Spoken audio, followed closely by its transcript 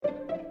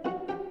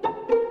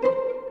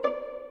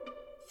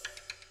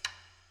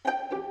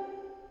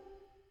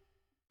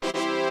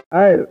All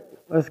right,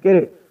 let's get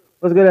it.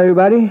 What's good,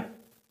 everybody?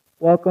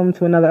 Welcome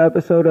to another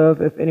episode of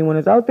If Anyone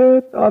Is Out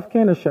There, the Off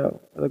Camera Show.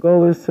 The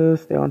goal is to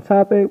stay on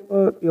topic,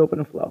 but be open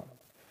and flow.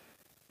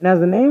 And as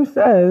the name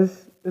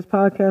says, this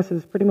podcast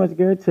is pretty much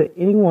geared to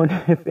anyone,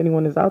 if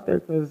anyone is out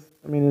there, because,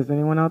 is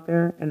anyone out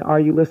there? And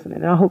are you listening?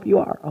 And I hope you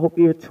are. I hope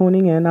you're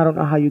tuning in. I don't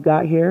know how you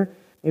got here.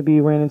 Maybe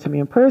you ran into me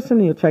in person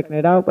and you're checking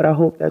it out, but I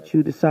hope that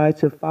you decide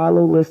to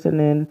follow,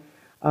 listen, and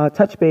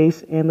touch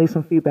base and leave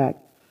some feedback.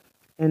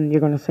 And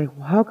you're going to say,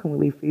 well, how can we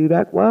leave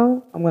feedback?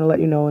 Well, I'm going to let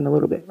you know in a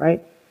little bit,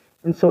 right?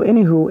 And so,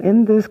 anywho,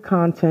 in this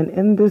content,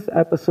 in this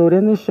episode,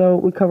 in this show,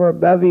 we cover a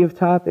bevy of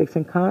topics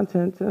and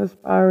content to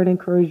inspire and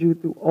encourage you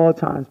through all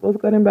times, both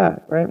good and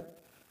bad, right?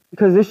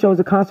 Because this show is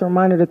a constant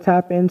reminder to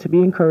tap in, to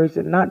be encouraged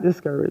and not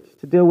discouraged,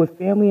 to deal with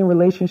family and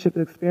relationship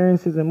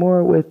experiences and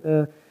more with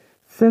a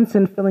sense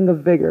and feeling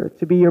of vigor,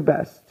 to be your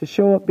best, to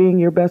show up being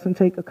your best and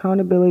take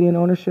accountability and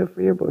ownership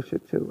for your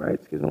bullshit too, right?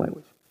 Excuse my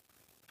language.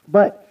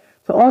 But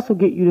to also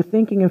get you to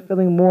thinking and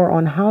feeling more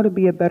on how to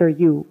be a better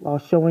you while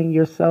showing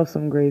yourself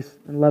some grace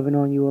and loving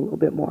on you a little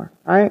bit more.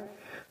 All right.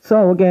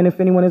 So again, if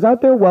anyone is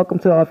out there, welcome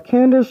to the Off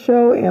Candor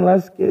Show, and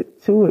let's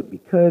get to it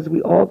because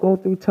we all go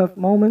through tough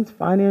moments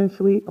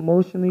financially,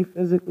 emotionally,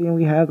 physically, and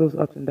we have those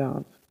ups and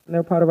downs, and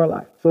they're part of our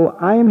life. So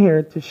I am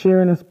here to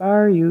share and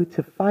inspire you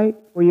to fight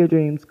for your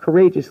dreams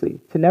courageously,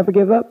 to never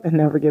give up and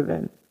never give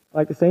in. I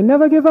like to say,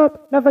 never give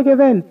up, never give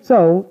in.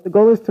 So the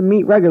goal is to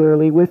meet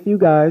regularly with you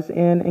guys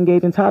and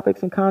engage in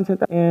topics and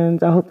content,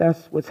 and I hope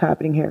that's what's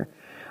happening here.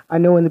 I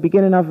know in the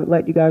beginning I've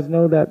let you guys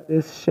know that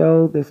this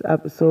show, this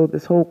episode,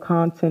 this whole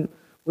content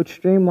would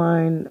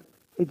streamline.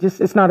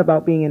 It's not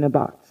about being in a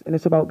box, and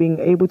it's about being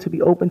able to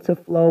be open to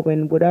flow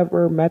and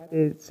whatever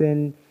methods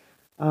and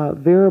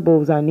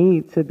variables I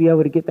need to be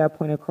able to get that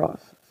point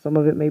across. Some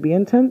of it may be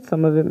intense,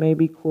 some of it may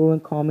be cool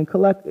and calm and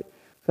collected.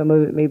 Some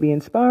of it may be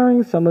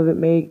inspiring. Some of it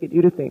may get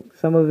you to think.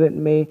 Some of it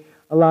may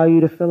allow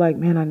you to feel like,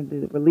 man, I need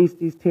to release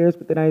these tears,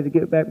 but then I need to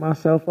get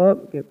myself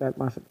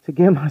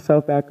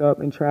back up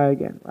and try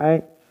again,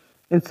 right?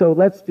 And so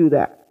let's do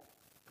that.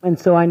 And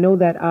so I know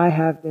that I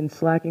have been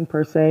slacking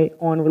per se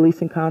on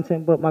releasing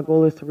content, but my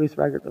goal is to release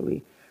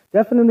regularly.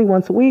 Definitely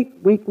once a week,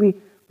 weekly,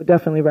 but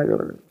definitely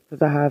regularly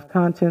because I have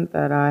content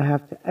that I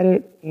have to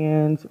edit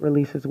and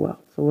release as well.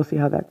 So we'll see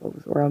how that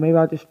goes. Or maybe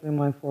I'll just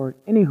streamline forward.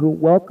 Anywho,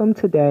 welcome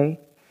today.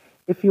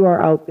 If you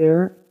are out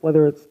there,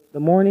 whether it's the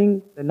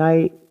morning, the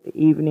night, the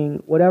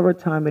evening, whatever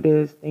time it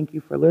is, thank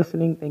you for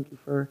listening. Thank you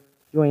for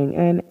joining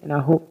in. And I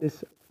hope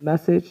this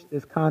message,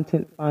 this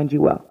content finds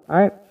you well. All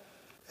right.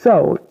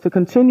 So to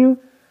continue,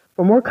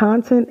 for more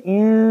content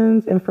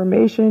and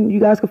information,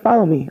 you guys can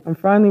follow me. I'm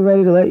finally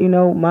ready to let you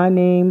know my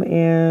name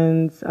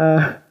and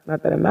not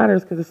that it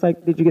matters because it's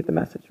like, did you get the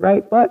message,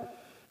 right? But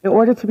in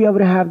order to be able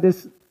to have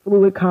this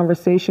fluid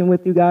conversation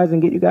with you guys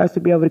and get you guys to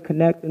be able to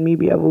connect and me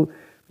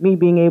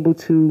being able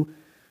to,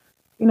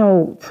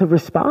 to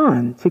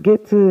respond, to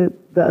get to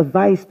the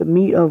advice, the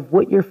meat of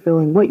what you're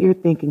feeling, what you're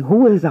thinking,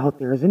 who is out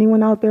there. Is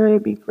anyone out there?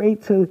 It'd be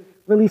great to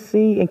really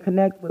see and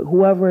connect with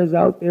whoever is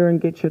out there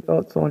and get your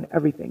thoughts on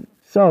everything.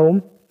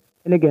 So,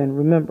 and again,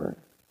 remember,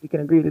 we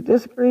can agree to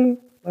disagree.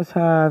 Let's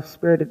have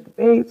spirited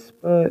debates,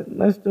 but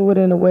let's do it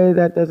in a way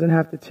that doesn't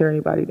have to tear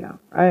anybody down,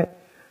 right?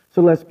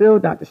 So let's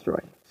build, not destroy.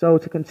 So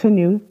to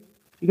continue,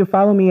 you can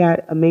follow me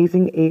at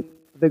Amazing Ape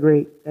the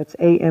Great. That's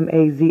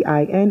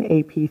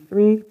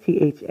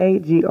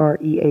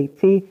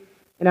AMAZINAP3THAGREAT.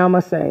 And I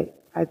must say,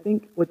 I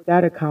think with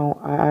that account,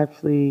 I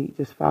actually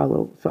just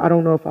follow. So I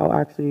don't know if I'll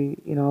actually,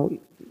 let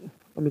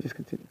me just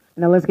continue.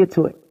 Now let's get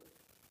to it.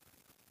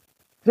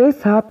 Today's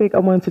topic, I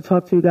wanted to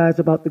talk to you guys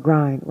about the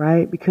grind,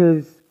 right?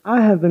 Because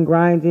I have been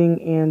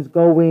grinding and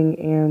going,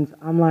 and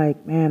I'm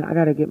like, man, I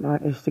got to get my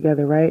ish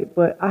together, right?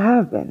 But I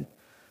have been.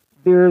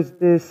 There's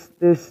this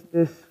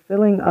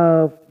feeling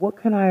of what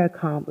can I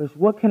accomplish?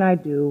 What can I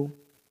do?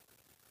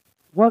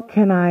 What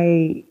can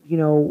I,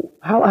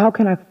 how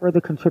can I further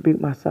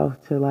contribute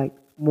myself to like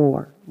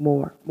more?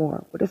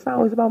 But it's not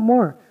always about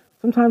more.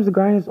 Sometimes the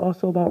grind is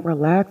also about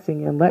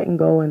relaxing and letting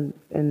go and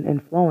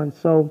flowing.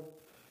 So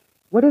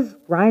what is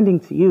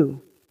grinding to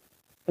you?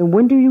 And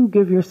when do you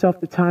give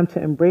yourself the time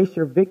to embrace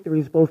your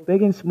victories, both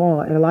big and small,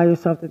 and allow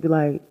yourself to be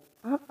like,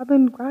 I've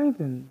been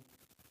grinding,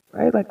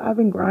 right? Like I've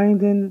been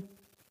grinding.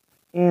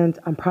 And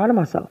I'm proud of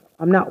myself.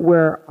 I'm not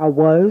where I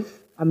was.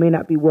 I may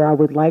not be where I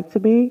would like to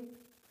be.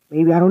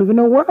 Maybe I don't even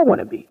know where I want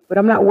to be. But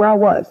I'm not where I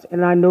was.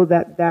 And I know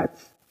that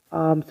that's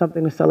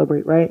something to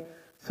celebrate, right?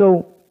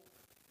 So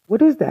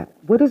what is that?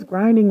 What does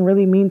grinding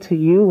really mean to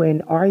you?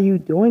 And are you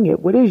doing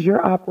it? What is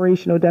your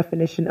operational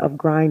definition of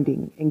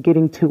grinding and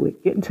getting to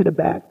it? Getting to the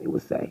bag, they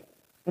would say.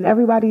 And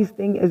everybody's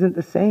thing isn't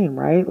the same,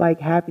 right? Like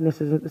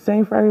happiness isn't the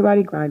same for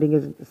everybody. Grinding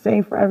isn't the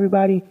same for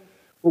everybody.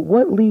 But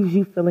what leaves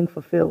you feeling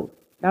fulfilled?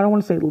 I don't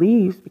want to say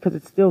leaves because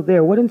it's still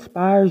there. What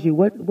inspires you?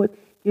 What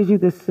gives you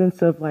this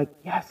sense of like,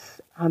 yes,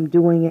 I'm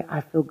doing it.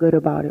 I feel good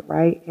about it,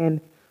 right?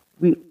 And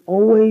we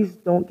always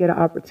don't get an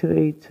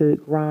opportunity to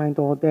grind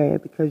all day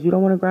because you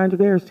don't want to grind your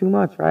gears too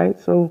much, right?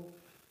 So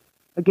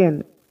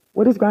again,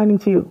 What is grinding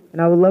to you?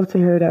 And I would love to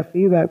hear that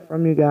feedback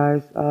from you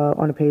guys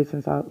on the page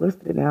since I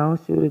listed it now.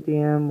 Shoot a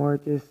DM or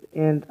just,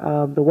 and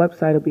the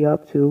website will be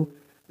up too.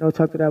 I know I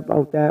talked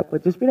about that,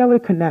 but just being able to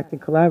connect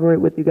and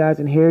collaborate with you guys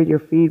and hear your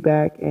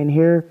feedback and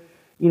hear,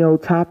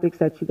 topics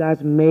that you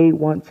guys may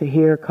want to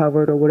hear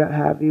covered or what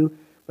have you.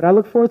 But I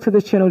look forward to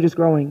this channel just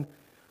growing.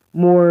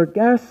 More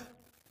guests,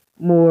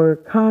 more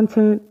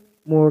content,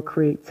 more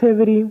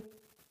creativity,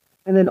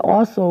 and then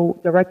also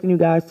directing you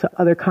guys to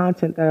other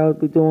content that I'll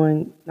be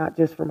doing, not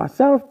just for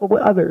myself, but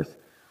with others.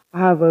 I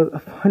have a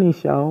funny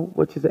show,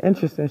 which is an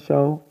interesting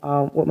show,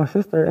 with my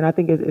sister, and I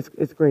think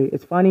it's great.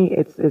 It's funny,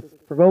 it's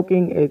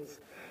provoking,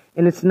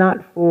 and it's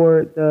not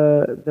for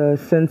the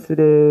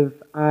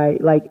sensitive.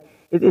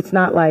 It's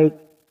not like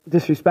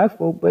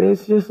disrespectful, but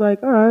it's just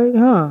like, all right,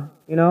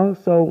 huh?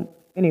 So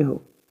anywho,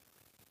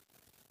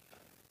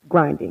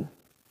 grinding.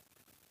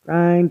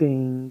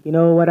 You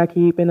know what I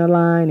keep in the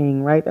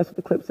lining, right? That's what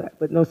the clip said.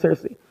 But no,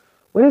 seriously,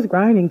 what is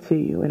grinding to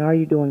you, and are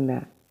you doing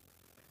that?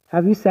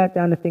 Have you sat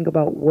down to think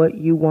about what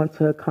you want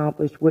to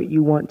accomplish, what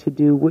you want to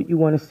do, what you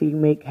want to see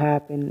make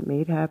happen?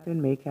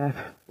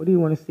 What do you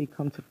want to see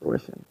come to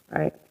fruition,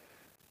 right?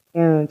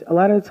 And a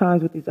lot of the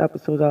times with these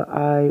episodes,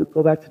 I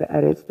go back to the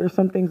edits. There's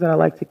some things that I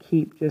like to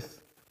keep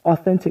just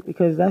authentic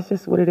because that's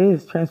just what it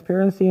is,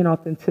 transparency and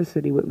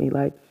authenticity with me.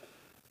 Like,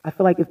 I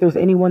feel like if there's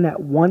anyone that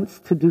wants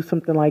to do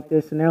something like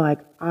this and they're like,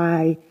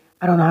 I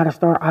don't know how to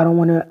start, I don't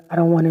want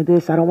to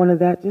this, I don't want to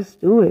that,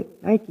 just do it,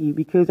 Nike,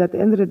 because at the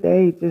end of the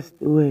day, just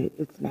do it.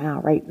 It's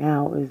now, right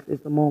now is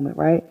the moment,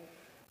 right?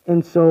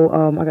 And so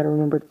I got to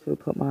remember to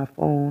put my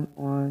phone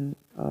on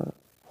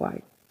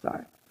quiet,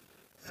 sorry.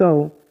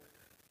 So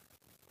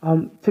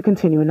to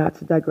continue and not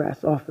to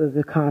digress off of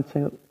the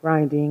content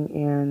grinding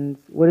and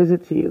what is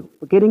it to you?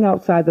 But getting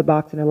outside the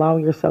box and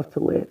allowing yourself to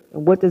live.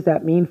 And what does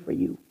that mean for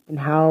you? And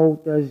how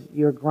does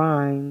your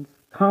grind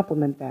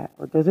complement that?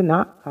 Or does it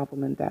not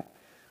complement that?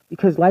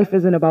 Because life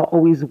isn't about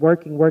always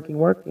working.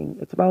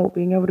 It's about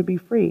being able to be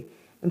free.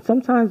 And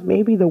sometimes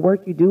maybe the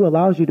work you do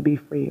allows you to be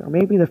free. Or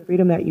maybe the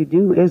freedom that you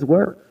do is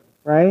work,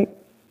 right?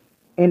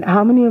 And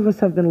how many of us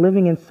have been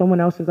living in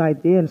someone else's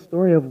idea and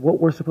story of what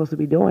we're supposed to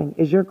be doing?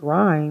 Is your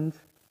grind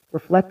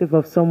reflective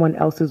of someone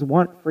else's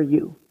want for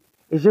you?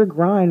 Is your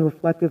grind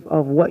reflective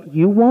of what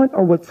you want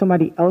or what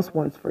somebody else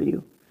wants for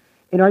you?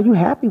 And are you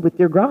happy with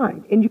your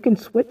grind? And you can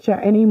switch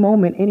at any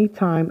moment, any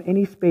time,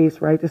 any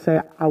space, right, to say,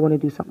 I want to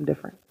do something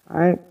different, all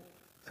right?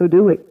 So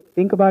do it.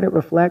 Think about it,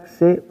 reflect,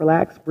 sit,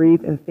 relax,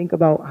 breathe, and think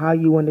about how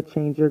you want to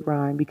change your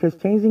grind. Because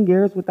changing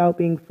gears without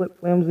being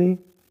flimsy,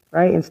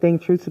 right, and staying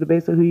true to the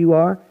base of who you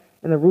are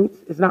and the roots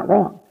is not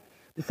wrong.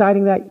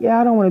 Deciding that,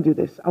 I don't want to do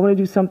this. I want to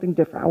do something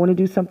different. I want to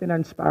do something that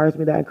inspires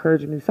me, that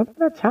encourages me, something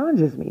that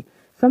challenges me,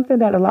 something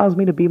that allows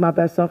me to be my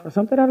best self, or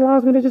something that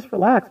allows me to just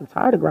relax. I'm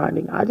tired of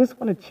grinding. I just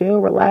want to chill,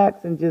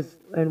 relax,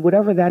 and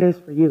whatever that is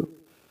for you.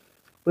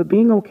 But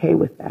being okay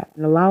with that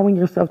and allowing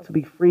yourself to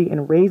be free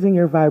and raising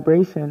your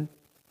vibration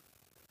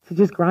to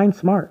just grind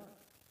smart,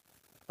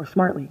 or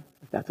smartly,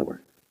 if that's a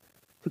word.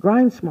 To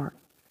grind smart.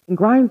 And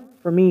grind,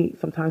 for me,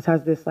 sometimes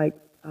has this, like,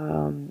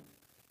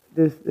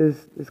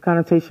 this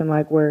connotation,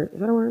 like, where, is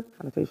that a word?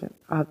 Connotation.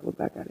 I'll have to look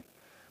back at it.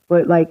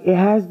 But, like, it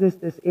has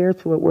this air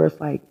to it where it's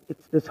like,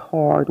 it's this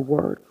hard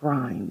word,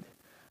 grind,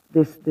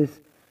 this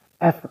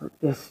effort,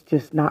 this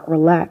just not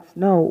relaxed.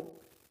 No,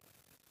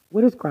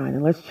 what is grind?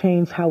 And let's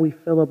change how we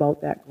feel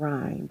about that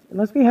grind. And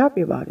let's be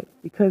happy about it,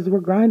 because we're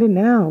grinding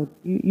now.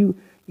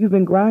 You've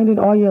been grinding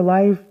all your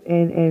life,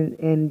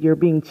 and you're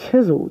being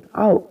chiseled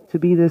out to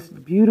be this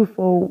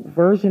beautiful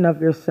version of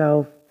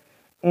yourself.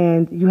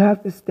 And you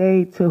have to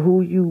stay to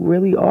who you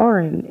really are.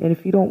 And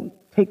if you don't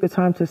take the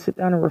time to sit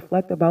down and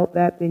reflect about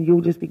that, then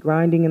you'll just be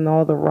grinding in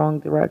all the wrong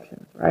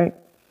directions, right?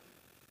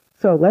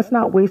 So let's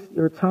not waste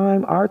your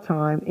time, our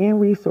time,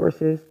 and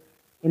resources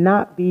and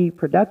not be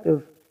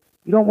productive.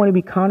 You don't want to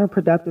be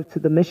counterproductive to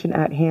the mission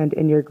at hand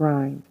in your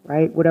grind,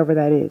 right? Whatever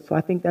that is. So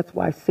I think that's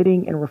why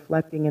sitting and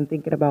reflecting and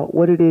thinking about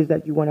what it is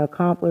that you want to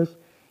accomplish,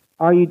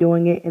 are you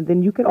doing it? And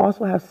then you could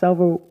also have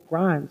several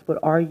grinds, but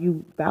are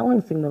you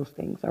balancing those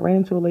things? I ran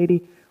into a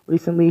lady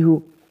recently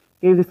who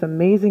gave this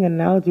amazing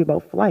analogy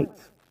about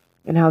flights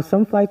and how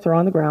some flights are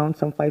on the ground,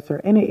 some flights are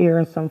in the air,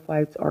 and some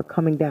flights are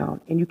coming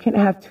down. And you can't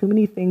have too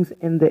many things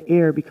in the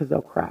air because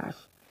they'll crash.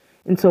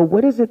 And so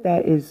what is it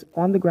that is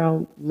on the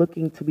ground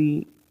looking to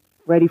be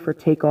ready for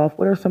takeoff?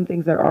 What are some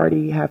things that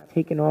already have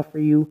taken off for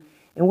you?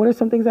 And what are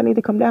some things that need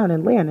to come down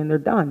and land, and they're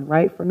done,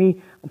 right? For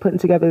me, I'm putting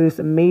together this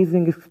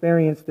amazing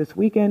experience this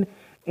weekend,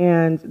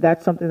 and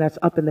that's something that's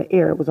up in the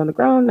air. It was on the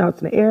ground, now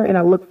it's in the air, and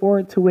I look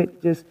forward to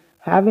it, just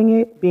having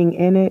it, being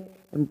in it,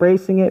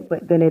 embracing it,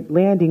 but then it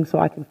landing so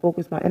I can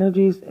focus my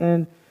energies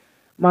and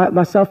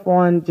myself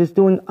on just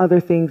doing other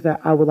things that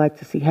I would like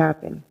to see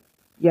happen.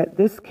 Yet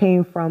this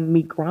came from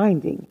me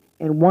grinding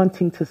and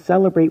wanting to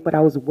celebrate, but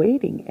I was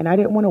waiting, and I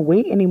didn't want to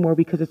wait anymore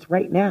because it's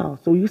right now.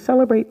 So you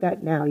celebrate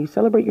that now. You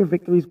celebrate your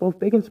victories, both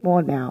big and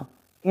small now,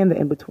 and the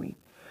in-between.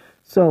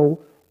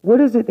 So what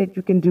is it that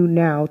you can do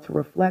now to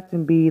reflect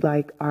and be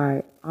like, all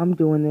right, I'm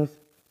doing this.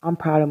 I'm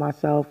proud of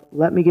myself.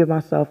 Let me give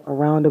myself a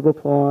round of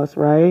applause,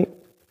 right?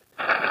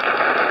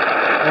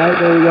 Right,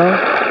 there we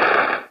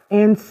go.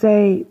 And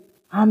say,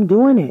 I'm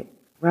doing it,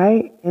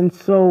 right? And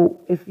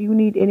so if you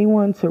need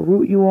anyone to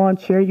root you on,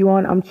 cheer you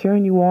on, I'm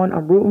cheering you on.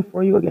 I'm rooting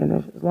for you, again,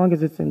 as long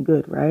as it's in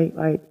good, right?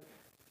 Like,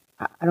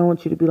 I don't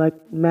want you to be like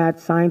mad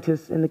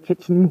scientists in the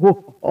kitchen,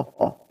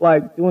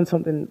 like doing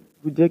something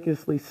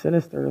ridiculously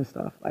sinister and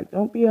stuff. Like,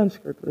 don't be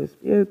unscrupulous.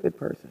 Be a good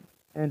person.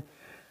 And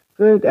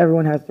good,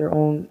 everyone has their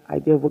own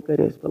idea of what good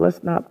is, but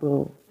let's not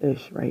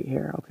bullish right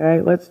here,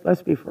 okay?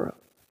 Let's be for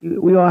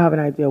real. We all have an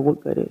idea of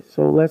what good is,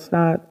 so let's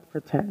not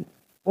pretend.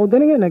 Well,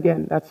 then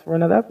again, that's for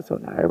another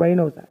episode now. Everybody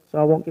knows that, so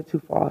I won't get too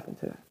far off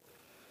into that.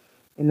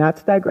 And not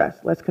to digress,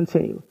 let's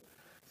continue.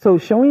 So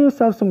showing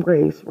yourself some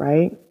grace,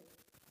 right?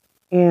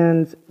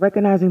 And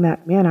recognizing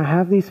that, man, I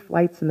have these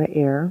flights in the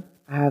air.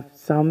 I have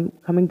some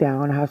coming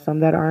down. I have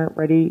some that aren't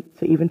ready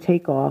to even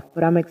take off.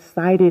 But I'm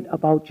excited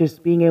about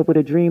just being able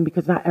to dream,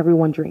 because not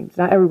everyone dreams.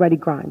 Not everybody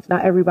grinds.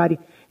 Not everybody.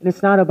 And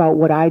it's not about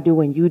what I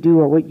do and you do,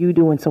 or what you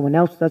do and someone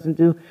else doesn't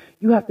do.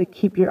 You have to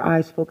keep your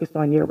eyes focused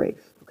on your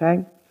race,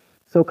 okay?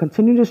 So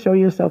continue to show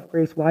yourself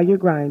grace while you're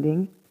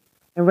grinding,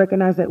 and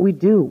recognize that we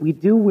do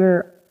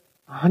wear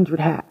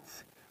 100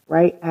 hats,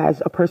 right?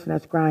 As a person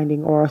that's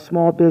grinding, or a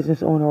small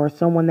business owner, or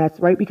someone that's,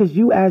 right? Because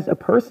you as a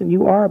person,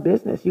 you are a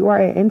business, you are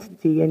an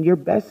entity, and you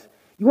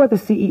are the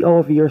CEO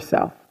of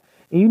yourself.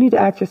 And you need to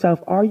ask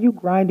yourself, are you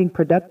grinding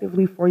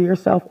productively for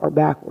yourself, or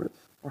backwards,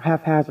 or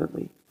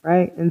haphazardly,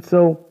 right? And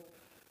so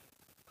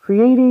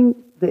creating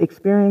the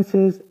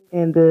experiences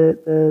and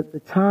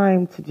the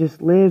time to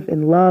just live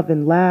and love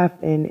and laugh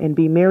and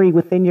be merry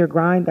within your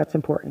grind, that's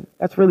important.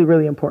 That's really,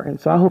 really important.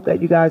 So I hope that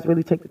you guys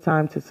really take the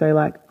time to say,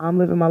 like, I'm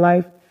living my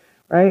life,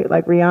 right?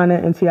 Like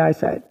Rihanna and T.I.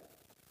 said,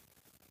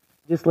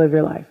 just live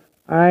your life,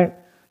 all right?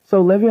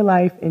 So live your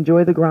life,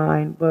 enjoy the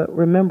grind, but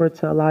remember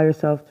to allow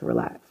yourself to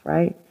relax,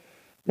 right?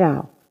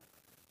 Now,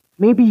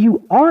 maybe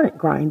you aren't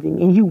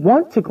grinding and you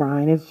want to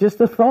grind. It's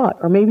just a thought.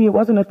 Or maybe it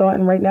wasn't a thought,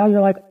 and right now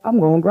you're like,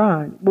 I'm going to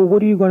grind. Well,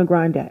 what are you going to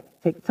grind at?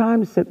 Take the time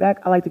to sit back.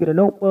 I like to get a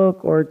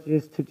notebook, or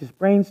just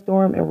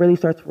brainstorm and really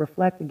start to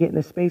reflect and get in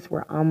a space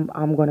where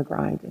I'm going to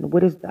grind. And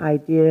what is the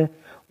idea?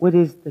 What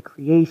is the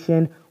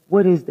creation?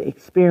 What is the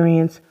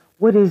experience?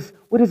 What is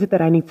it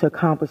that I need to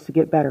accomplish to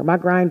get better? My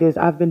grind is,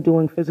 I've been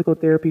doing physical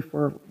therapy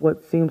for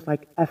what seems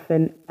like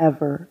effing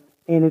ever,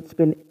 and it's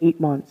been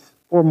 8 months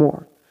or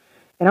more.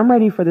 And I'm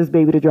ready for this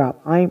baby to drop.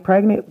 I ain't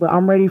pregnant, but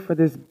I'm ready for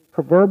this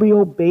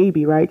proverbial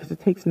baby, right? Because it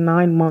takes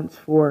 9 months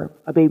for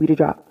a baby to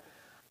drop.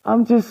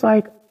 I'm just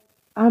like,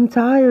 I'm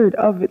tired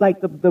of it,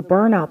 like the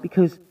burnout,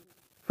 because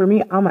for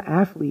me, I'm an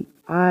athlete.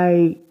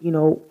 I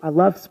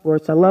love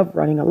sports. I love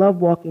running. I love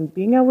walking.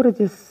 Being able to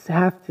just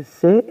have to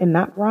sit and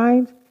not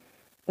grind.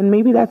 And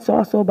maybe that's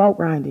also about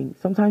grinding.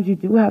 Sometimes you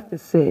do have to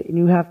sit and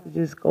you have to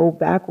just go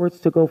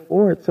backwards to go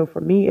forward. So for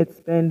me, it's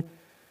been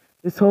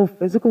this whole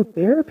physical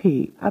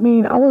therapy. I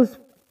mean, I was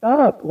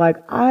up.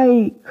 Like,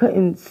 I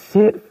couldn't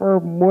sit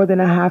for more than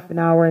a half an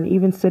hour. And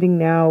even sitting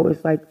now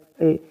is like,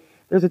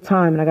 there's a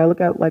time, and I got to look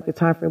at like the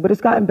time frame, but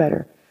it's gotten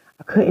better.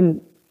 I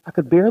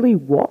could barely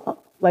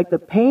walk. Like, the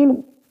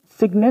pain,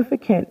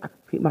 significant.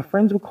 My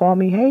friends would call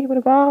me, hey, you want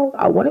to go out?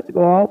 I wanted to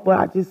go out, but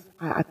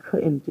I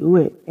couldn't do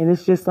it. And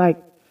it's just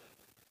like,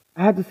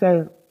 I had to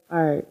say,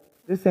 all right,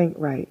 this ain't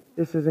right.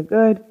 This isn't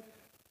good.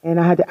 And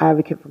I had to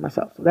advocate for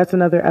myself. So that's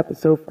another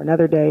episode for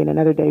another day, and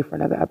another day for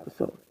another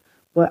episode.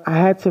 But I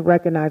had to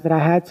recognize that I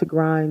had to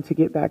grind to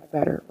get back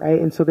better, right?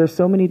 And so there's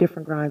so many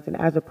different grinds. And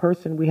as a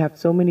person, we have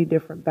so many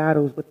different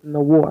battles within the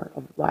war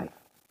of life.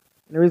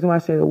 And the reason why I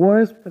say the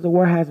war is because the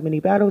war has many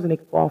battles, and it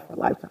can go on for a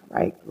lifetime,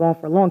 right? It can go on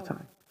for a long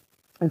time.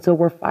 And so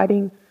we're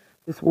fighting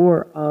this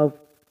war of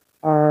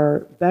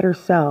our better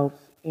selves.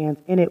 And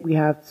in it, we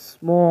have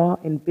small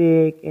and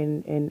big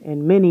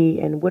and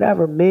many and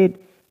whatever mid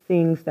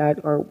things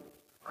that are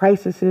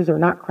crises or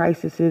not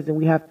crises. And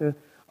we have to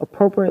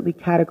appropriately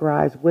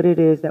categorize what it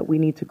is that we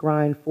need to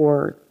grind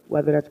for,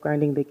 whether that's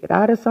grinding to get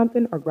out of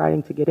something or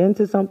grinding to get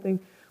into something.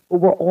 But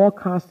we're all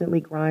constantly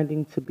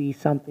grinding to be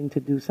something, to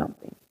do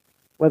something,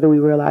 whether we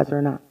realize it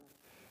or not.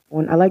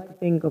 When I like to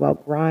think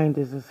about grind,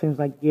 is it seems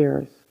like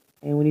gears.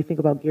 And when you think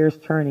about gears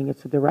turning,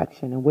 it's a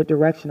direction. And what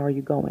direction are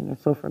you going? And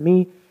so for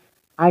me,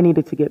 I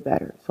needed to get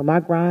better. So my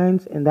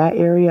grinds in that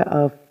area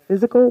of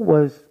physical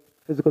was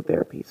physical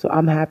therapy. So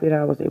I'm happy that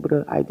I was able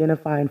to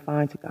identify and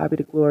find, to God be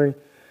the glory,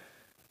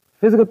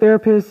 physical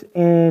therapist,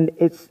 and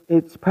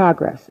it's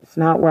progress. It's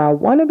not where I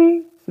want to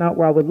be. It's not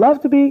where I would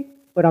love to be,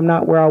 but I'm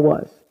not where I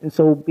was. And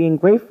so being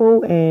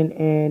grateful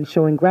and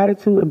showing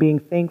gratitude and being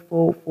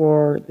thankful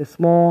for the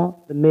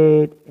small, the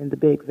mid, and the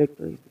big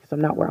victories, because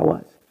I'm not where I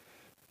was.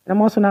 And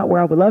I'm also not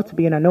where I would love to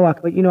be, and I know I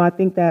could. But, I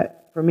think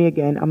that for me,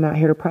 again, I'm not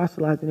here to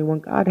proselytize anyone.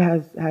 God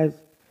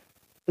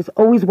is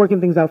always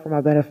working things out for my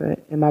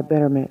benefit and my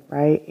betterment,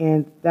 right?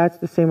 And that's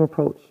the same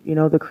approach.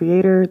 The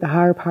Creator, the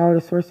higher power,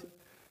 the source,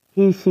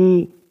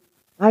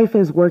 life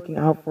is working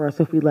out for us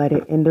if we let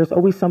it. And there's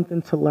always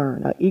something to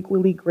learn, an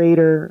equally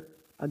greater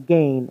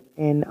gain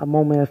in a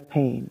moment of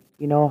pain.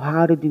 you know,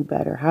 how to do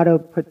better, how to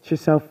put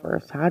yourself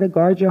first, how to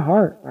guard your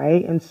heart,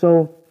 right? And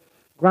so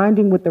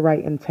grinding with the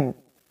right intent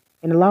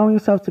and allowing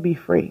yourself to be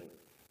free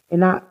and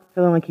not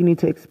feeling like you need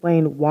to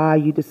explain why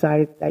you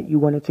decided that you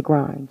wanted to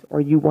grind or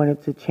you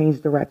wanted to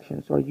change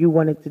directions or you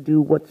wanted to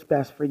do what's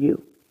best for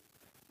you.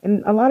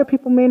 And a lot of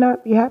people may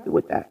not be happy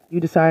with that.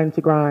 You deciding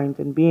to grind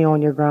and being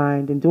on your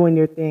grind and doing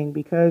your thing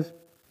because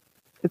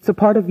it's a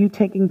part of you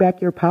taking back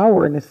your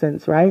power in a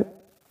sense, right?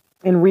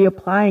 And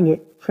reapplying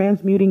it,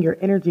 transmuting your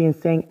energy and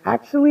saying,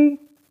 actually,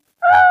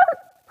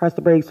 press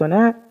the brakes on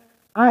that.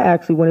 I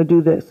actually want to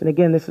do this. And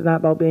again, this is not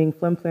about being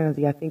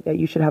flim-flamsy. I think that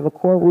you should have a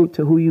core root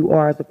to who you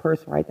are as a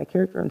person, right? That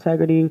character,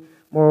 integrity,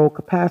 moral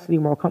capacity,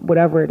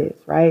 whatever it is,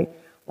 right?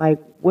 Like,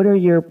 what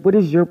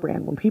is your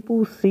brand? When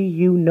people see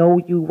you, know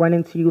you, run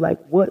into you, like,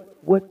 what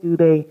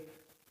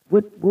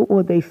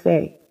will they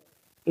say?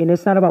 And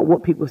it's not about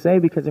what people say,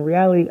 because in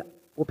reality,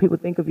 what people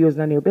think of you is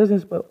none of your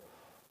business, but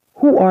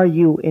who are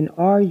you? And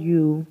are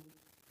you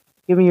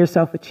giving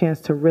yourself a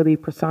chance to really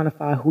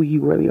personify who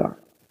you really are?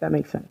 If that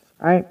makes sense,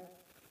 right?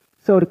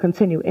 So to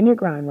continue in your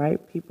grind, right?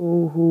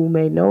 People who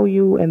may know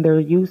you and they're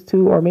used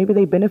to, or maybe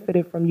they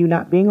benefited from you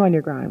not being on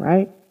your grind,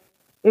 right?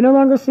 They no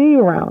longer see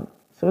you around.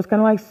 So it's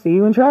kind of like, see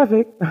you in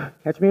traffic.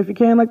 Catch me if you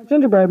can, like the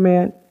gingerbread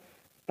man.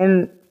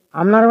 And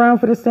I'm not around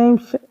for the same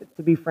shit,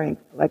 to be frank.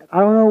 Like, I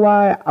don't know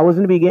why I was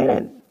in the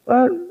beginning,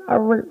 but I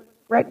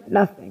regret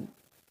nothing.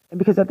 And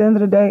because at the end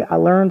of the day, I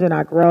learned and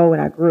I grow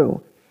and I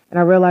grew. And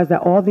I realized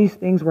that all these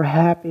things were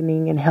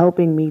happening and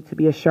helping me to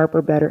be a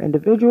sharper, better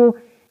individual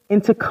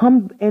and to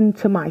come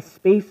into my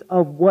space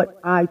of what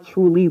I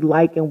truly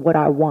like and what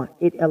I want.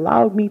 It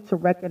allowed me to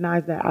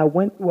recognize that I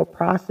went through a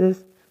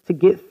process to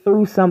get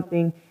through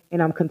something,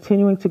 and I'm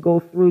continuing to go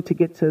through to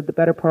get to the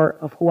better part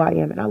of who I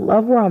am. And I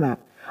love where I'm at.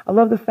 I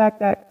love the fact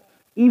that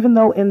even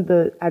though in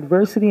the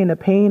adversity and the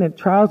pain and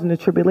trials and the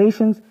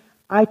tribulations,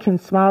 I can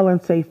smile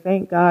and say,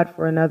 thank God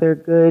for another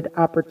good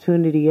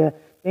opportunity.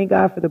 Thank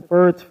God for the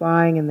birds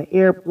flying and the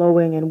air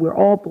blowing. And we're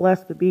all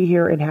blessed to be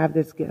here and have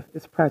this gift,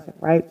 this present,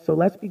 right? So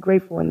let's be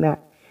grateful in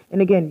that.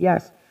 And again,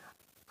 yes,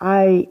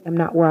 I am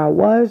not where I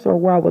was or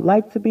where I would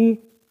like to be,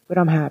 but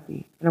I'm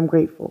happy and I'm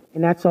grateful.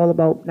 And that's all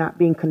about not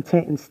being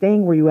content and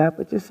staying where you at,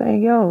 but just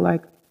saying, yo,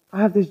 like,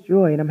 I have this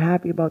joy and I'm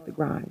happy about the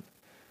grind.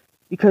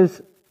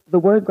 Because the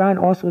word grind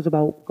also is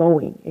about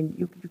going,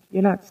 and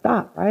you're not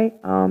stopped, right?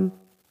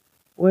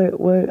 What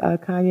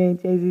Kanye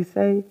and Jay-Z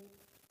say?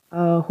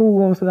 Who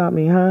wants without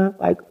me, huh?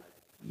 Like,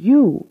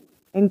 you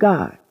and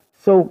God.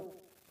 So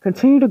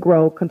continue to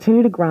grow,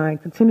 continue to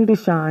grind, continue to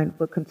shine,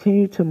 but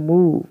continue to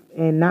move,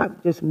 and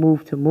not just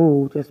move to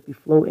move, just be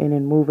floating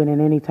and moving in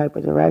any type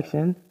of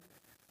direction,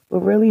 but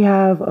really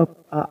have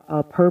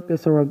a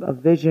purpose or a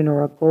vision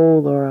or a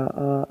goal or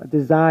a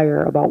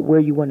desire about where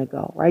you want to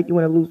go, right? You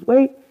want to lose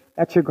weight?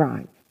 That's your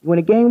grind. You want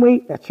to gain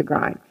weight? That's your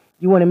grind.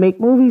 You want to make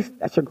movies?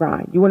 That's your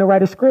grind. You want to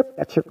write a script?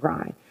 That's your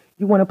grind.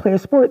 You want to play a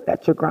sport?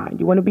 That's your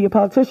grind. You want to be a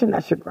politician?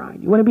 That's your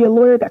grind. You want to be a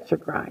lawyer? That's your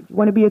grind. You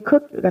want to be a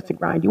cook? That's a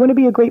grind. You want to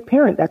be a great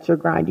parent? That's your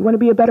grind. You want to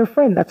be a better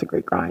friend? That's a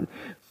great grind.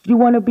 You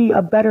want to be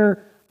a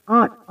better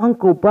aunt,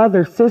 uncle,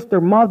 brother, sister,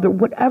 mother,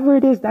 whatever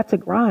it is, that's a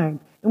grind.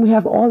 And we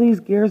have all these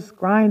gears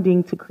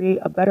grinding to create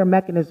a better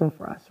mechanism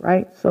for us,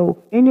 right?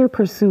 So in your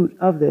pursuit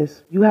of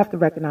this, you have to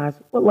recognize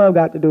what love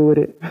got to do with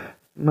it.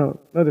 No,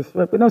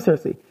 but no,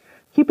 seriously.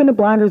 Keeping the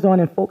blinders on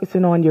and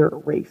focusing on your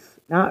race,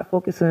 not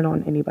focusing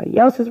on anybody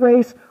else's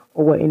race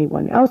or what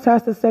anyone else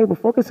has to say, but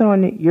focusing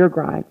on your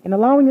grind and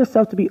allowing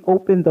yourself to be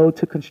open, though,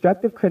 to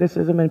constructive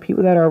criticism and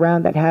people that are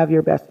around that have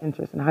your best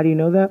interest. And how do you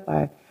know that?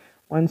 By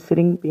one,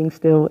 sitting, being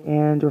still,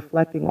 and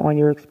reflecting on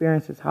your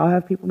experiences. How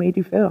have people made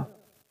you feel?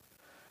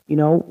 You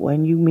know,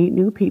 when you meet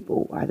new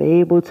people, are they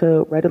able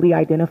to readily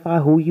identify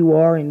who you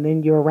are? And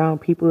then you're around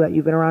people that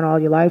you've been around all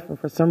your life, and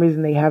for some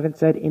reason they haven't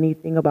said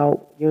anything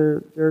about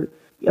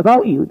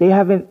about you. They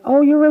haven't,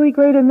 oh, you're really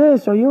great in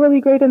this, or you're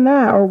really great in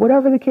that, or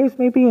whatever the case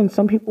may be. And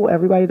some people,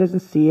 everybody doesn't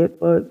see it,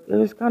 but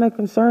it's kind of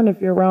concerned if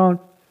you're around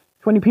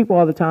 20 people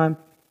all the time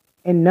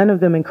and none of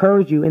them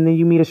encourage you, and then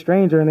you meet a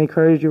stranger and they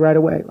encourage you right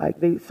away. Like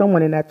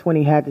someone in that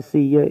 20 had to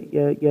see your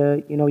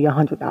 $100. You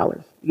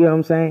know what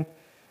I'm saying?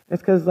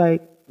 It's because,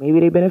 like,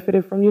 maybe they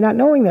benefited from you not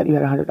knowing that you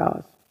had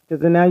 $100,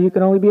 because then now you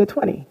can only be a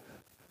 20.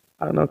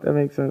 I don't know if that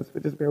makes sense,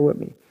 but just bear with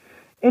me.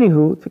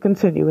 Anywho, to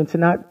continue and to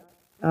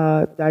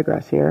not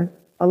digress here,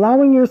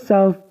 allowing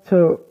yourself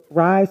to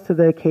rise to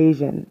the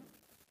occasion,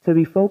 to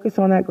be focused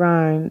on that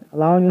grind,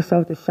 allowing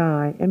yourself to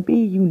shine and be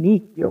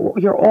unique.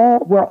 We're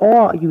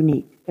all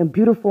unique and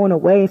beautiful in a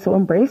way. So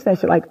embrace that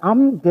shit. Like,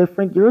 I'm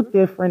different. You're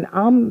different.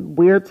 I'm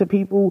weird to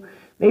people.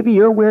 Maybe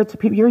you're weird to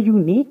people. You're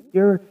unique.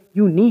 You're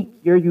unique.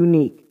 You're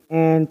unique.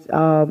 And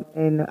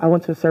I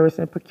went to a service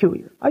in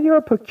peculiar. You're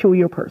a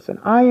peculiar person.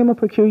 I am a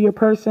peculiar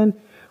person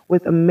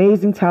with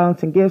amazing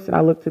talents and gifts, and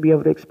I look to be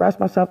able to express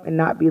myself and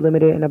not be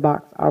limited in a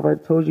box. I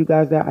already told you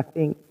guys that. I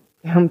think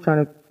I'm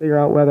trying to figure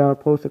out whether I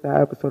posted that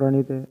episode or I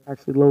need to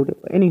actually load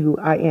it. But anywho,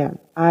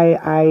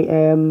 I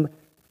am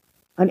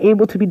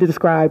unable to be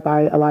described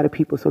by a lot of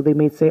people. So they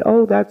may say,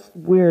 oh, that's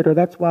weird, or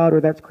that's wild,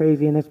 or that's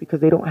crazy. And it's because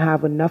they don't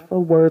have enough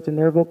of words in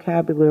their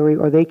vocabulary,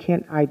 or they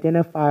can't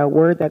identify a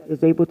word that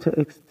is able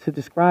to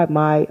describe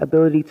my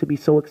ability to be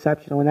so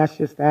exceptional. And that's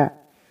just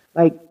that.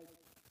 Like,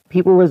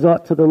 people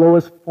resort to the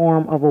lowest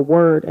form of a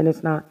word, and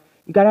it's not.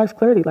 You got to ask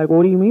clarity. Like,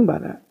 what do you mean by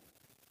that?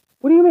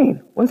 What do you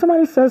mean? When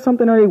somebody says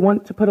something or they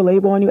want to put a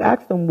label on you,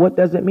 ask them, what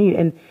does it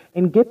mean?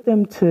 And get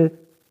them to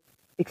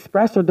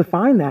express or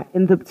define that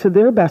to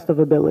their best of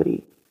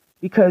ability.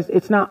 Because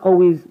it's not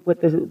always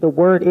what the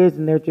word is,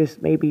 and they're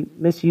just maybe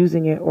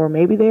misusing it, or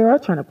maybe they are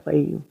trying to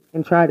play you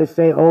and try to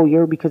say,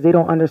 oh, because they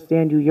don't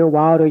understand you, you're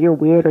wild, or you're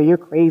weird, or you're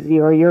crazy,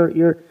 or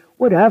you're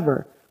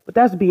whatever. But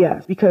that's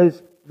BS,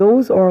 because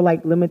those are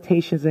like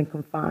limitations and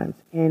confines.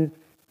 And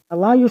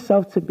allow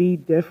yourself to be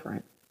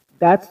different.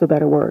 That's the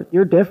better word.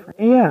 You're different.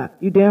 And yeah,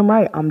 you damn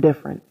right, I'm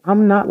different.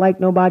 I'm not like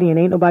nobody, and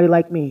ain't nobody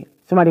like me.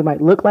 Somebody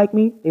might look like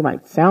me, they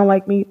might sound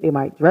like me, they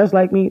might dress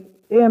like me.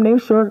 Damn, they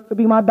sure could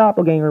be my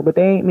doppelganger, but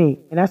they ain't me.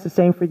 And that's the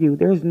same for you.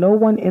 There's no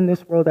one in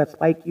this world that's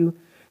like you.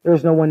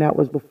 There's no one that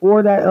was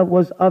before that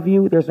was of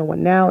you. There's no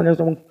one now, and there's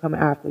no one coming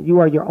after. You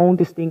are your own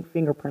distinct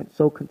fingerprint.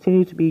 So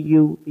continue to be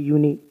you, be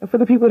unique. And for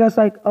the people that's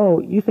like,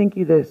 oh, you think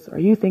you're this, or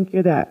you think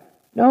you're that.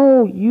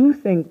 No, you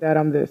think that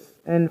I'm this.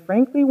 And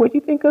frankly, what you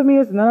think of me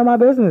is none of my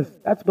business.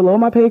 That's below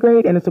my pay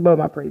grade, and it's above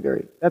my pay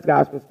grade. That's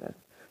God's business.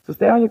 So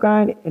stay on your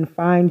grind and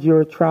find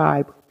your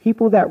tribe.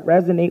 People that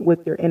resonate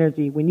with your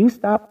energy. When you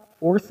stop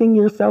forcing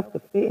yourself to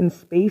fit in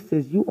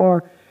spaces, you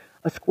are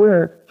a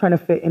square trying to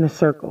fit in a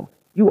circle.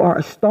 You are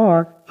a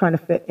star trying to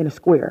fit in a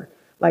square.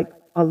 Like,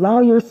 allow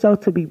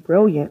yourself to be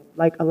brilliant.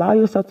 Like, allow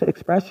yourself to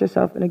express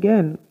yourself, and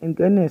again, in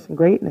goodness and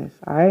greatness,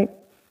 all right?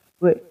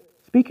 But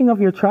speaking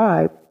of your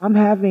tribe, I'm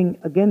having,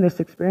 again,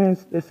 this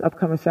experience this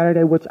upcoming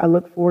Saturday, which I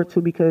look forward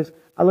to, because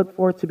I look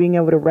forward to being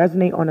able to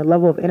resonate on a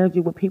level of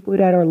energy with people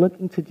that are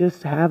looking to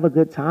just have a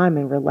good time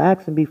and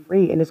relax and be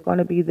free. And it's going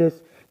to be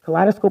this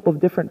kaleidoscope of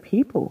different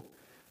people,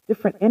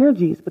 different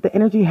energies, but the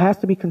energy has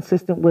to be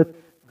consistent with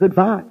good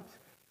vibes.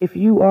 If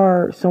you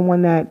are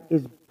someone that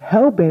is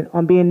hell-bent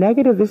on being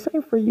negative, it's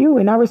same for you,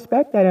 and I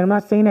respect that. And I'm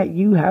not saying that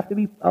you have to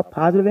be a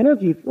positive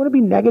energy. If you want to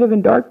be negative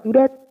and dark, do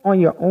that on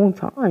your own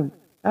time.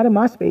 Not in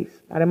my space,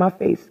 not in my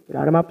face. Get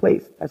out of my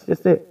place. That's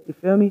just it. You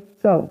feel me?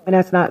 So, and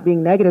that's not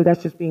being negative.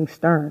 That's just being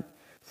stern.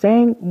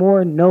 Saying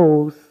more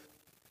no's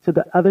to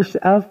the other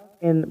stuff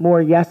and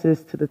more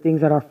yeses to the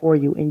things that are for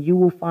you, and you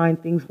will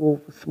find things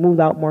will smooth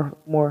out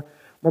more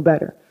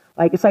better.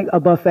 Like, it's like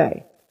a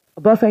buffet.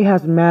 A buffet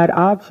has mad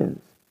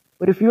options.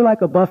 But if you're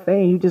like a buffet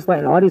and you just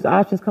letting all these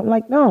options come,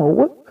 like,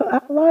 no,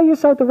 allow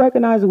yourself to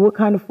recognize what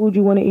kind of food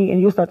you want to eat,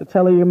 and you'll start to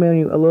tailor your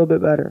menu a little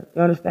bit better.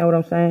 You understand what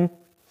I'm saying?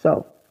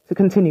 So, to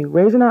continue,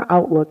 raising our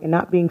outlook and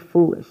not being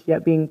foolish,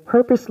 yet being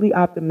purposely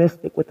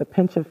optimistic with a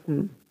pinch of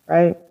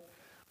right?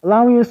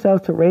 Allowing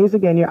yourself to raise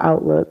again your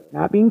outlook,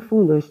 not being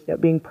foolish,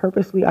 yet being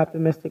purposely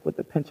optimistic with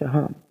a pinch of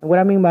And what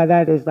I mean by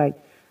that is, like,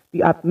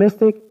 be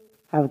optimistic,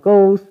 have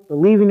goals,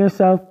 believe in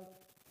yourself,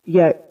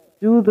 yet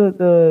do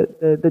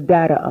the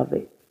data of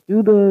it.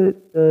 Do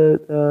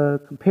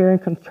the compare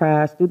and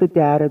contrast, do the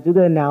data, do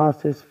the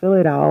analysis, fill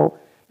it out,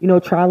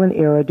 trial and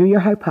error, do your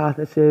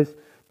hypothesis.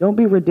 Don't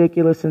be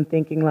ridiculous in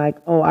thinking like,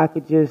 oh, I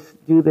could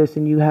just do this,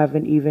 and you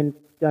haven't even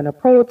done a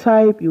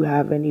prototype, you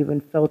haven't even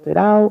felt it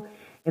out.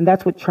 And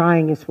that's what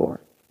trying is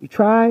for. You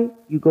try,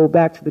 you go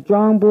back to the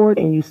drawing board,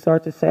 and you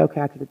start to say, okay,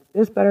 I could do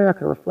this better, I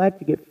could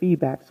reflect, you get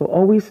feedback. So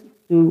always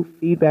do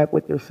feedback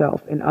with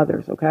yourself and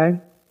others, okay?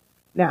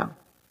 Now,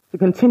 to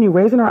continue,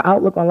 raising our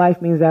outlook on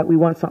life means that we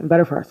want something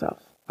better for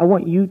ourselves. I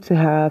want you to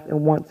have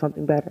and want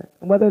something better.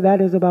 And whether that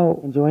is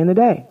about enjoying the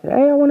day.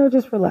 Today, I want to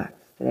just relax.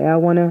 Today, I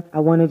want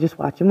to just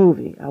watch a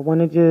movie. I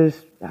want to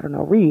just,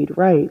 read,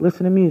 write,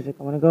 listen to music.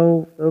 I want to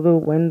go feel the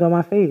wind on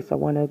my face. I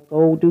want to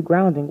go do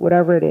grounding,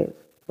 whatever it is.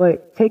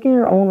 But taking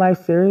your own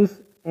life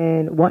serious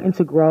and wanting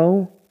to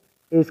grow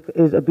is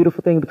a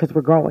beautiful thing, because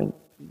we're growing.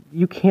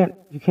 You can't,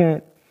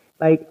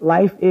 like,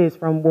 life is,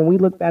 from when we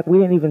look back, we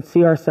didn't even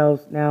see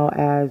ourselves now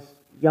as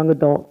young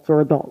adults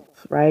or adults,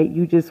 right?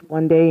 You just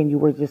one day and you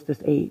were just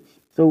this age.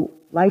 So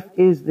life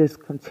is this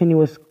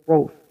continuous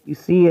growth. You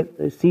see it,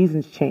 the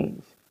seasons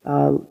change.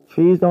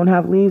 Trees don't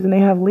have leaves and they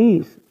have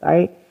leaves,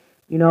 right?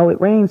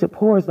 It rains, it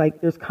pours. Like,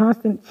 there's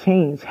constant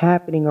change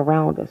happening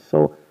around us.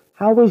 So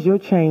how is your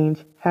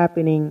change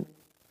happening,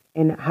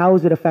 and how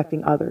is it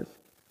affecting others?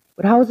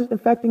 But how is it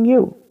affecting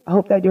you? I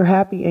hope that you're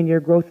happy in your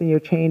growth and your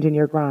change and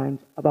your grind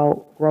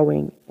about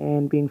growing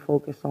and being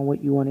focused on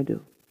what you want to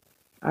do.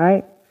 All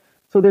right?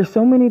 So there's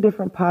so many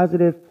different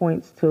positive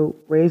points to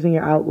raising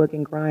your outlook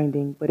and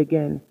grinding. But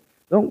again,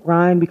 don't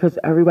grind because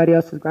everybody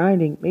else is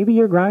grinding. Maybe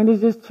your grind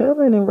is just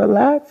chilling and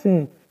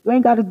relaxing. You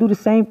ain't got to do the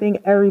same thing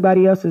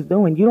everybody else is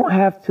doing. You don't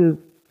have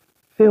to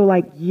feel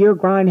like your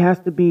grind has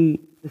to be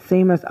the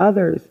same as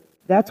others.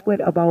 That's what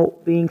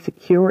about being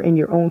secure in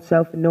your own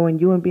self and knowing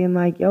you and being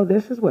like, yo,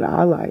 this is what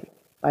I like.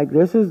 Like,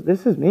 this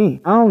is me.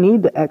 I don't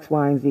need the X,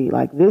 Y, and Z.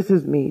 Like, this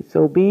is me.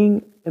 So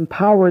being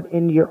empowered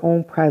in your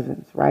own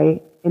presence,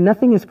 right? And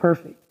nothing is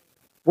perfect.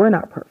 We're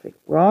not perfect.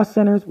 We're all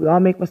sinners. We all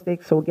make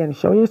mistakes. So again,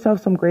 show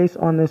yourself some grace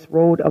on this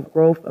road of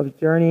growth, of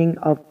journeying,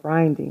 of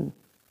grinding,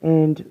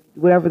 and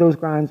whatever those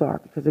grinds are.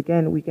 Because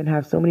again, we can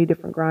have so many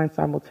different grinds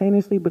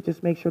simultaneously, but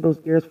just make sure those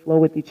gears flow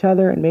with each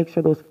other and make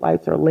sure those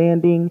flights are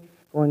landing,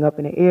 going up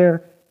in the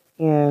air,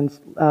 and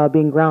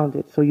being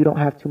grounded so you don't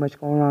have too much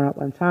going on at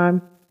one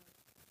time.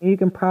 And you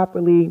can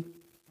properly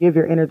give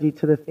your energy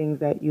to the things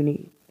that you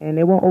need. And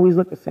it won't always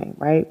look the same,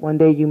 right? One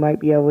day you might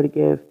be able to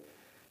give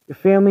your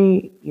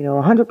family,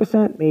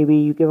 100%. Maybe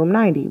you give them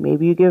 90.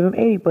 Maybe you give them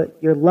 80. But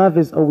your love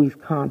is always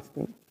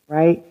constant,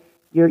 right?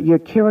 Your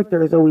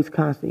character is always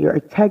constant. Your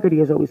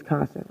integrity is always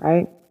constant,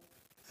 right?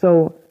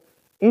 So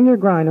in your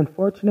grind,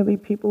 unfortunately,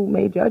 people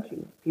may judge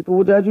you. People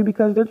will judge you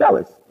because they're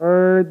jealous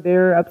or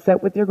they're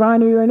upset with your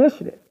grind or your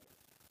initiative.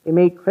 They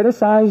may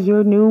criticize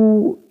your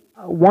new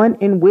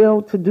want and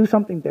will to do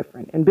something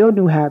different and build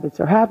new habits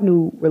or have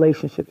new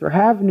relationships or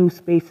have new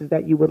spaces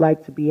that you would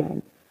like to be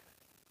in.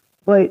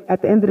 But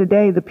at the end of the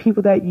day, the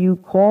people that you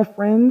call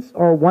friends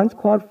or once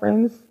called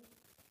friends,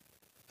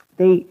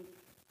 they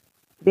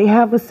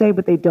have a say,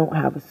 but they don't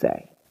have a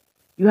say.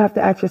 You have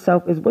to ask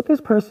yourself, is what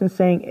this person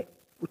saying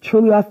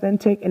truly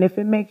authentic? And if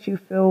it makes you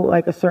feel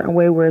like a certain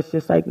way where it's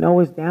just like, no,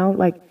 it's down,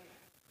 like,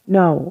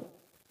 no,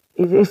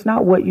 it's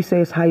not what you say,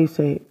 it's how you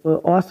say it. But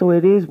also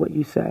it is what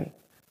you say.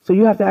 So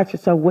you have to ask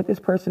yourself what this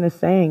person is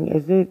saying.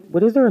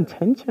 What is their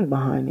intention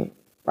behind it,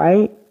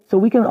 right? So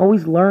we can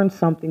always learn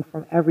something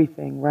from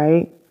everything,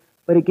 right?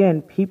 But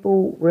again,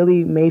 people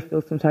really may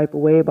feel some type of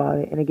way about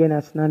it. And again,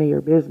 that's none of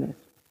your business.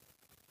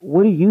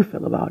 What do you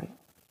feel about it?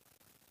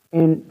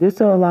 And this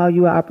will allow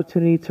you an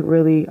opportunity to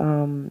really,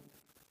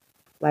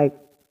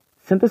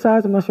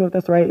 synthesize. I'm not sure if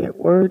that's the right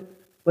word,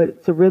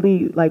 but to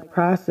really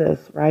process,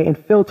 right? And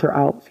filter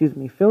out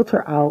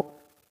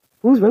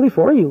who's really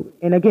for you.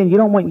 And again, you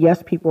don't want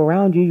yes people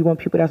around you. You want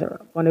people that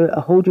are going to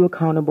hold you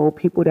accountable,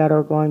 people that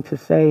are going to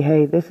say,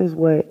 hey, this is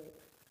what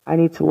I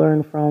need to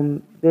learn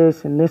from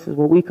this, and this is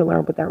what we can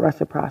learn, but that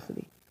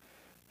reciprocity.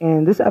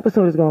 And this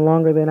episode is going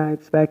longer than I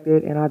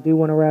expected, and I do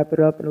want to wrap it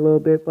up in a little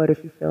bit, but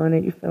if you're feeling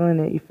it, you're feeling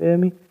it, you feel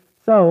me?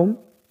 So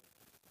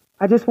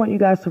I just want you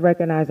guys to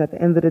recognize at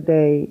the end of the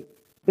day,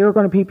 there are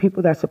going to be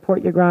people that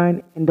support your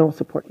grind and don't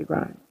support your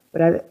grind.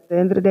 But at the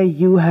end of the day,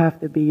 you have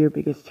to be your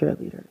biggest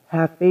cheerleader.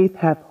 Have faith,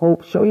 have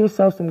hope, show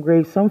yourself some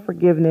grace, some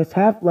forgiveness,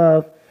 have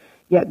love,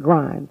 yet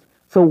grind.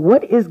 So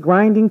what is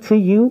grinding to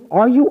you?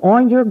 Are you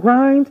on your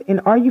grind and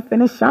are you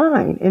finna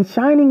shine? And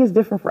shining is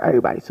different for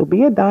everybody. So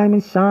be a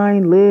diamond,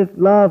 shine, live,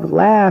 love,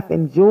 laugh,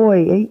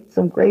 enjoy, eat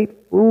some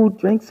great food,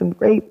 drink some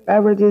great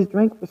beverages,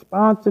 drink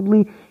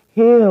responsibly,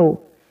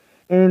 heal.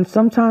 And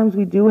sometimes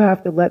we do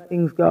have to let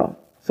things go.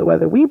 So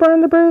whether we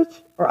burn the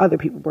bridge or other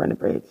people burn the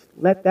bridge,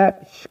 let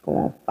that go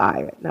on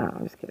fire. Nah,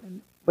 I'm just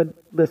kidding. But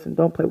listen,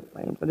 don't play with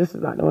flames. This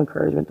is not no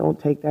encouragement. Don't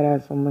take that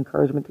as some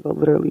encouragement to go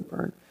literally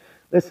burn.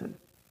 Listen.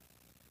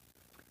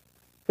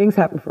 Things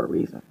happen for a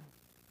reason.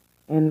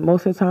 And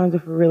most of the times,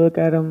 if we really look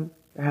at them,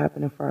 they're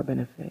happening for our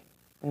benefit.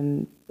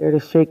 And they're to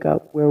shake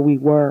up where we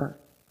were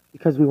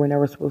because we were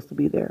never supposed to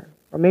be there.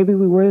 Or maybe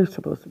we were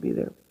supposed to be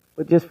there,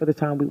 but just for the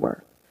time we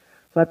were.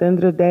 So at the end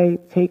of the day,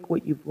 take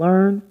what you've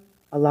learned,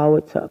 allow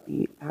it to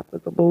be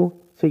applicable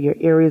to your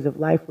areas of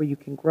life where you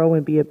can grow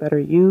and be a better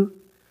you.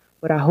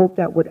 But I hope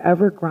that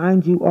whatever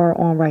grind you are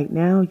on right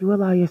now, you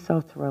allow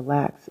yourself to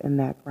relax in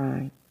that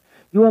grind.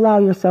 You allow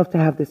yourself to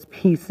have this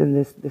peace and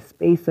this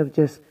space of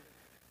just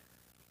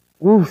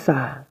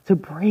woosah, to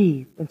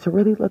breathe and to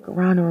really look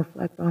around and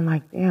reflect on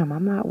damn,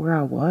 I'm not where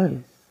I was.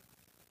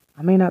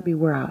 I may not be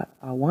where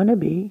I want to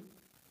be,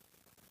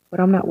 but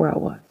I'm not where I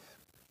was.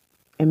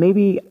 And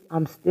maybe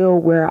I'm still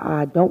where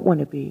I don't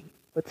want to be.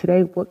 But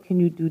today, what can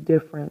you do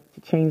different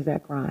to change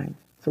that grind?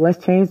 So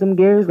let's change them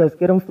gears. Let's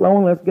get them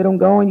flowing. Let's get them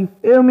going. You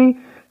feel me?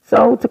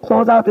 So to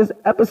close out this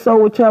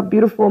episode with y'all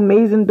beautiful,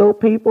 amazing,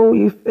 dope people,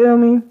 you feel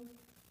me?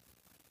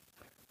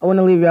 I want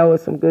to leave y'all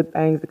with some good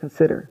things to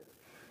consider.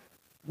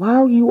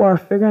 While you are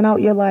figuring out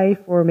your life,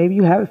 or maybe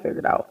you haven't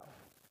figured out,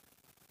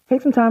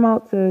 take some time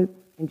out to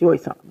enjoy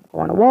something. Go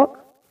on a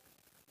walk,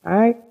 all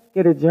right?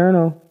 Get a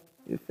journal,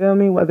 you feel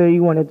me? Whether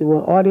you want to do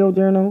an audio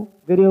journal,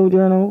 video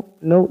journal,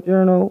 note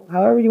journal,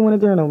 however you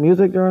want to journal,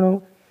 music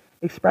journal,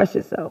 express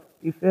yourself,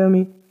 you feel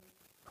me?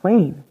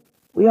 Clean.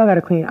 We all got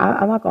to clean.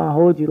 I'm not going to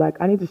hold you.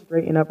 I need to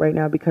straighten up right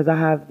now because I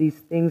have these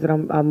things that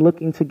I'm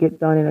looking to get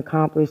done and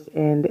accomplished,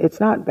 and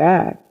it's not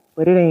bad.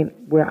 But it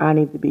ain't where I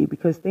need to be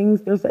because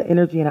there's an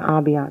energy and an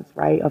ambiance,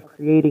 right, of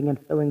creating and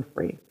feeling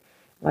free.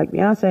 Like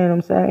Beyonce and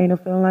I'm saying, ain't no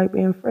feeling like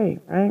being free,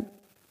 right?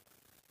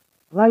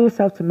 Allow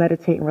yourself to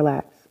meditate and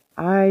relax.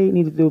 I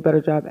need to do a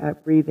better job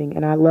at breathing,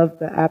 and I love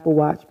the Apple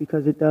Watch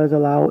because it does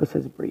allow, it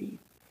says breathe.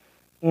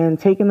 And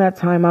taking that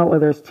time out,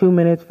 whether it's 2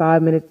 minutes,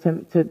 5 minutes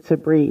to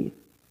breathe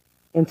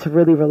and to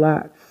really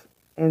relax.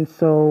 And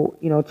so,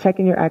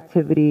 checking your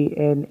activity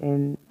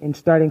and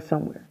starting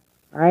somewhere,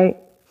 all right?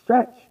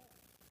 Stretch.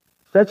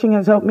 Stretching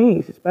has helped me,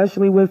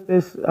 especially with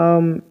this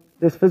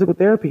physical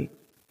therapy.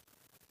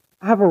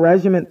 I have a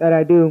regimen that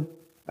I do,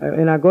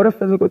 and I go to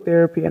physical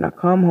therapy, and I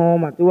come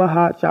home, I do a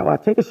hot shower. I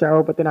take a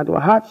shower, but then I do a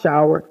hot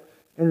shower,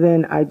 And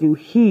then I do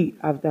heat.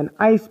 I've done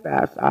ice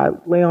baths. I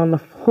lay on the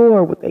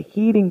floor with a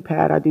heating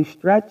pad. I do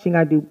stretching.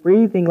 I do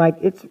breathing. Like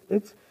it's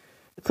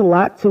a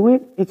lot to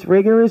it. It's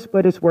rigorous,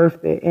 but it's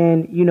worth it.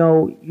 And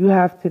you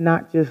have to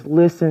not just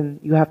listen.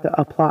 You have to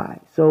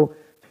apply. So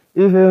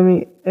you feel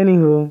me?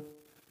 Anywho,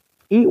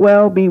 eat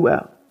well, be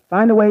well.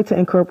 Find a way to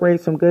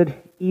incorporate some good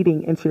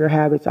eating into your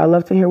habits. I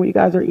love to hear what you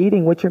guys are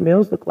eating, what your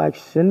meals look like.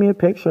 Send me a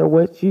picture of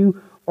what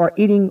you are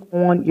eating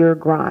on your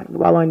grind,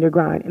 while on your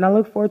grind. And I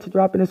look forward to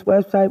dropping this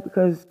website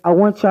because I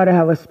want y'all to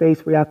have a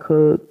space where y'all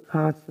could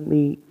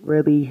constantly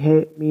really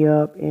hit me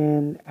up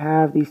and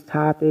have these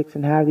topics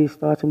and have these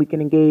thoughts, and we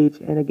can engage.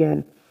 And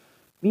again,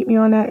 meet me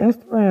on that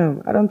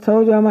Instagram. I done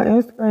told y'all my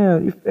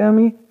Instagram. You feel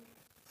me?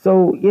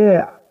 So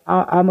yeah,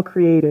 I'm a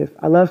creative.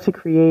 I love to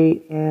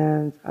create,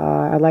 and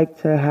I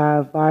like to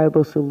have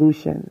viable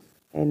solutions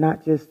and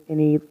not just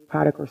any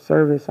product or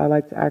service. I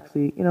like to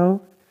actually,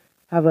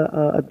 have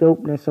a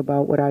dopeness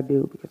about what I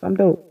do because I'm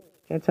dope.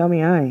 Can't tell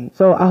me I ain't.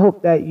 So I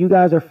hope that you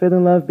guys are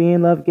feeling love,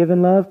 being love,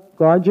 giving love.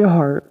 Guard your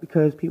heart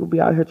because people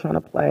be out here trying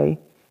to play,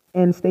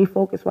 and stay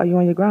focused while you're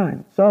on your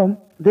grind. So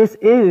this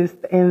is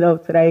the end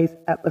of today's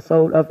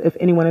episode of If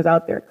Anyone Is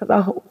Out There, because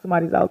I hope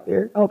somebody's out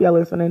there. I hope y'all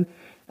listening.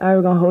 I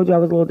was going to hold you. I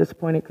was a little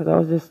disappointed because I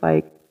was just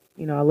like,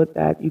 I looked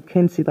at, you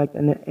can see like the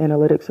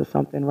analytics of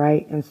something,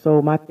 right? And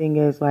so my thing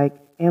is like,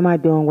 am I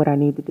doing what I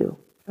need to do?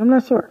 I'm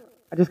not sure.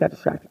 I just got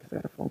distracted because I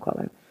got a phone call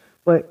in.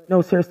 But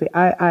no, seriously,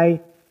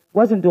 I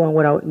wasn't doing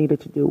what I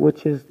needed to do,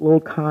 which is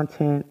load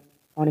content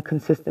on a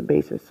consistent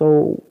basis.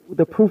 So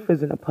the proof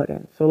is in the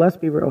pudding. So let's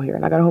be real here.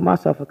 And I got to hold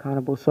myself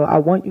accountable. So I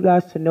want you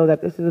guys to know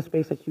that this is a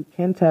space that you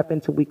can tap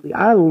into weekly.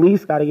 I at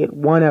least got to get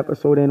one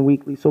episode in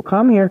weekly. So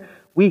come here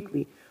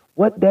weekly.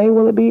 What day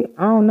will it be?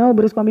 I don't know,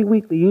 but it's going to be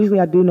weekly. Usually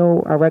I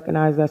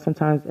recognize that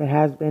sometimes it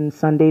has been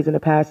Sundays in the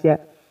past.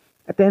 Yet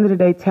at the end of the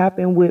day, tap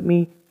in with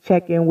me,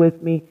 check in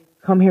with me.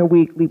 Come here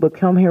weekly, but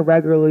come here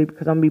regularly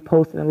because I'm going to be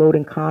posting and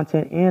loading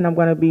content. And I'm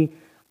going to be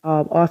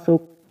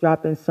also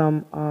dropping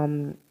some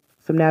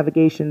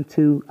navigation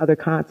to other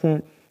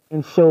content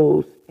and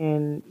shows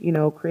and,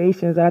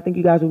 creations that I think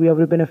you guys will be able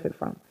to benefit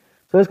from.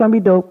 So it's going to be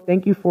dope.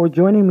 Thank you for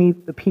joining me,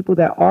 the people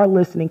that are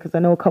listening, because I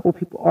know a couple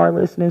people are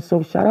listening.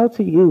 So shout out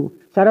to you.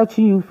 Shout out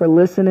to you for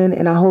listening.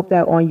 And I hope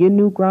that on your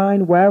new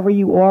grind, wherever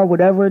you are,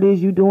 whatever it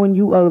is you're doing,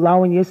 you are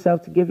allowing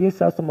yourself to give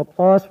yourself some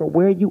applause for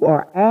where you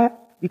are at.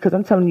 Because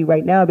I'm telling you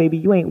right now, baby,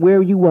 you ain't where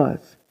you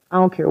was. I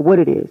don't care what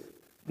it is.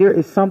 There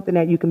is something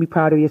that you can be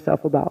proud of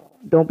yourself about.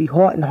 Don't be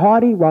hot and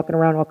haughty, walking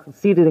around all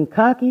conceited and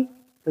cocky.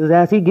 Because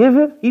as he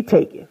giveth, he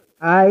taketh.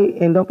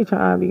 And don't be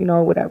trying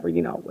to, whatever.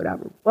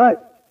 But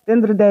at the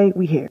end of the day,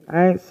 we here. All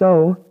right.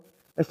 So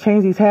let's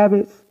change these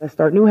habits. Let's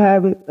start new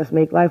habits. Let's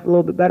make life a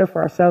little bit better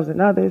for ourselves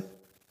and others.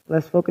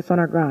 Let's focus on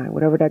our grind,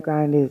 whatever that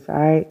grind is. All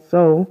right.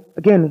 So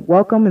again,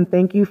 welcome and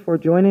thank you for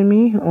joining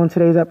me on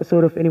today's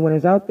episode of If Anyone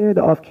Is Out There,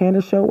 the Off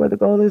Canada show, where the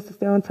goal is to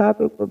stay on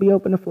topic but be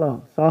open to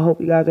flow. So I hope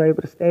you guys are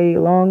able to stay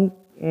along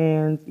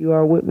and you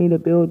are with me to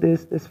build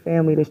this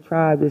family, this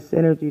tribe, this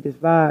energy, this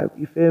vibe.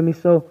 You feel me?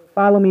 So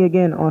follow me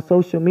again on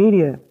social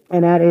media,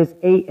 and that is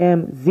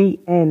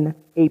AMZNAPE.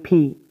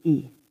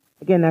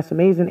 Again, that's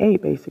Amazing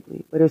 8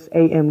 basically, but it's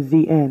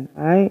AMZN.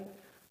 All right.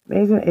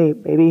 Amazing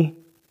 8, baby.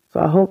 So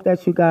I hope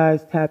that you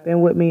guys tap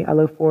in with me. I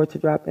look forward to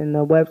dropping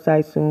the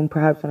website soon.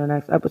 Perhaps on the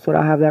next episode,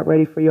 I'll have that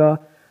ready for y'all.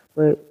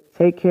 But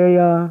take care,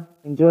 y'all.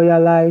 Enjoy your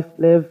life.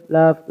 Live,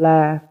 love,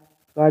 laugh.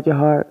 Guard your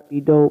heart.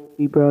 Be dope.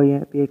 Be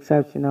brilliant. Be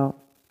exceptional.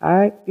 All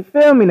right? You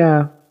feel me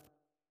now?